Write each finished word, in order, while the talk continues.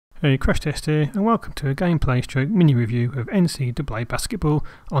Hey, Crash Test here, and welcome to a gameplay stroke mini review of NCAA Basketball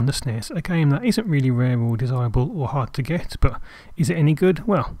on the SNES, a game that isn't really rare or desirable or hard to get, but is it any good?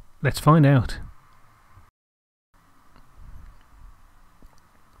 Well, let's find out.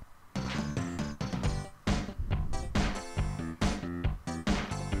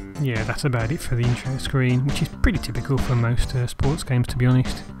 Yeah, that's about it for the intro screen, which is pretty typical for most sports games, to be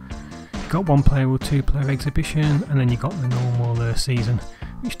honest. You've got one player or two player exhibition, and then you've got the normal season,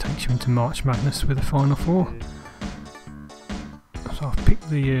 which takes you into March Madness with the Final Four. So I've picked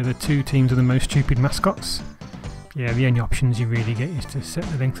the two teams of the most stupid mascots. Yeah, the only options you really get is to set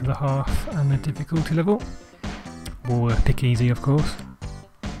the length of the half and the difficulty level. Or pick easy, of course.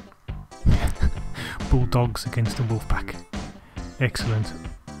 Bulldogs against the wolf pack. Excellent.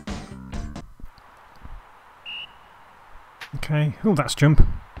 Okay, oh, that's jump.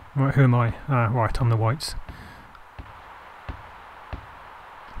 Right, who am I? Ah, right, I'm the whites.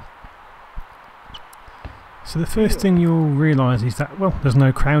 So the first thing you'll realise is that, well, there's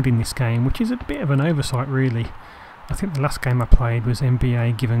no crowd in this game, which is a bit of an oversight really. I think the last game I played was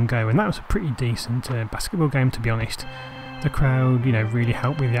NBA Give and Go, and that was a pretty decent basketball game, to be honest. The crowd, you know, really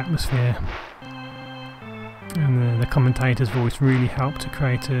helped with the atmosphere, and the commentator's voice really helped to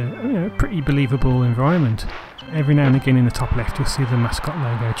create a pretty believable environment. Every now and again in the top left you'll see the mascot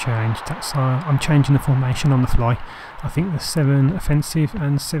logo change. That's I'm changing the formation on the fly. I think there's 7 offensive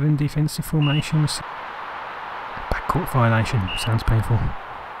and 7 defensive formations. Backcourt violation, sounds painful.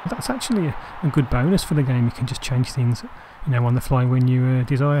 That's actually a good bonus for the game. You can just change things, you know, on the fly when you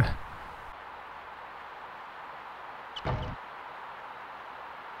desire.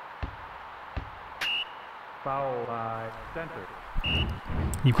 Foul by center.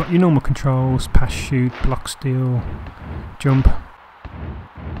 You've got your normal controls: pass, shoot, block, steal, jump.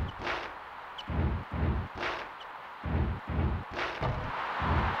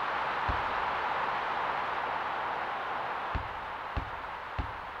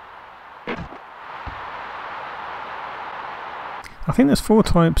 I think there's 4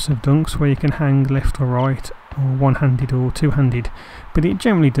 types of dunks where you can hang left or right, or one-handed or two-handed, but it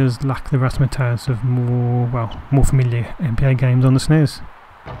generally does lack the razzmatazz of more familiar NBA games on the SNES.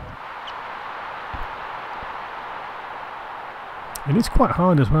 It is quite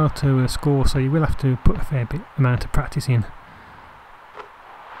hard as well to score, so you will have to put a fair amount of practice in.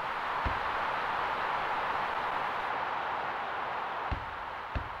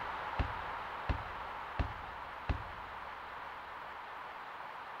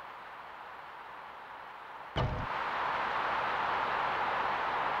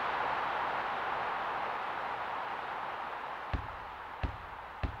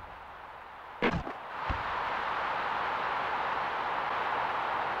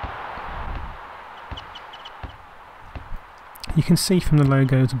 You can see from the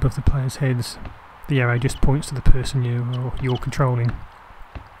logos above the players' heads, the arrow just points to the person you're controlling,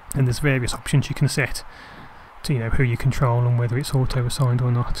 and there's various options you can set to, you know, who you control and whether it's auto-assigned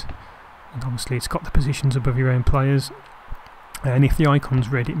or not. And obviously it's got the positions above your own players, and if the icon's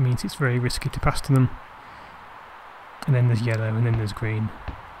red it means it's very risky to pass to them. And then there's yellow and then there's green,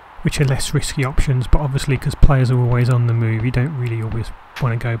 which are less risky options, but obviously because players are always on the move, you don't really always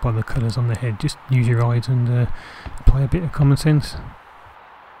want to go by the colours on the head. Just use your eyes and apply a bit of common sense.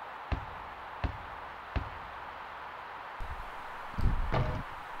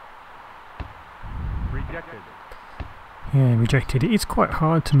 Rejected. Yeah, rejected. It is quite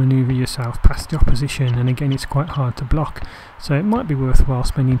hard to manoeuvre yourself past the opposition, and again it's quite hard to block, so it might be worthwhile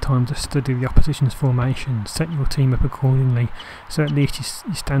spending time to study the opposition's formation, set your team up accordingly, so at least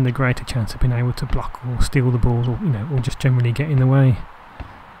you stand a greater chance of being able to block or steal the ball, or, you know, or just generally get in the way.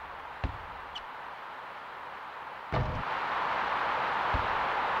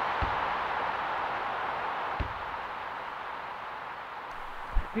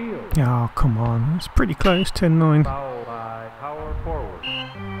 Steal. Oh, come on, it's pretty close, 10-9. Foul by power forward.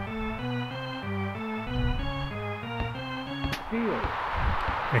 Steal.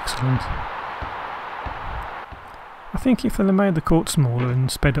 Excellent. I think if they made the court smaller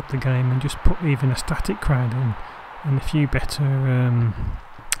and sped up the game and just put even a static crowd in and a few better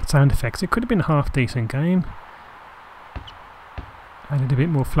sound effects, it could have been a half decent game. Added a bit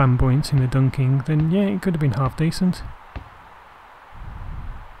more flamboyance in the dunking, then yeah, it could have been half decent.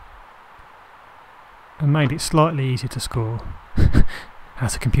 And made it slightly easier to score,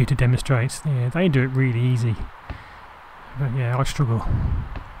 as the computer demonstrates. Yeah, they do it really easy, but yeah, I struggle.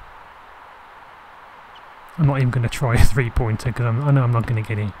 I'm not even going to try a 3-pointer because I know I'm not going to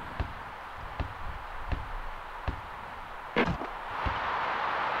get in.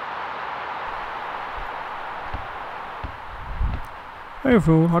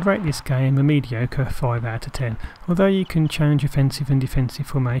 Overall, I'd rate this game a mediocre 5 out of 10. Although you can change offensive and defensive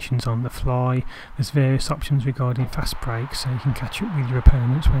formations on the fly, there's various options regarding fast breaks so you can catch up with your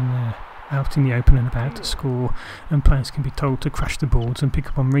opponents when they're out in the open and about to score, and players can be told to crash the boards and pick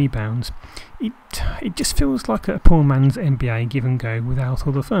up on rebounds. It just feels like a poor man's NBA give and go without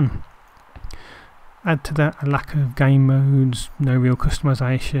all the fun. Add to that a lack of game modes, no real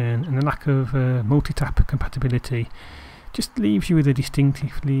customisation, and a lack of multi-tap compatibility. Just leaves you with a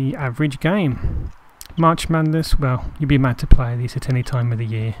distinctively average game. March Madness, well, you'd be mad to play this at any time of the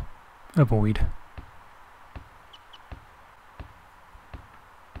year. Avoid.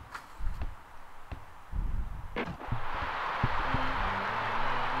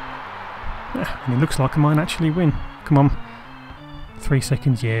 And it looks like I might actually win. Come on. 3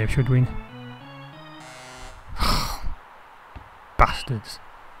 seconds, yeah, should win. Bastards.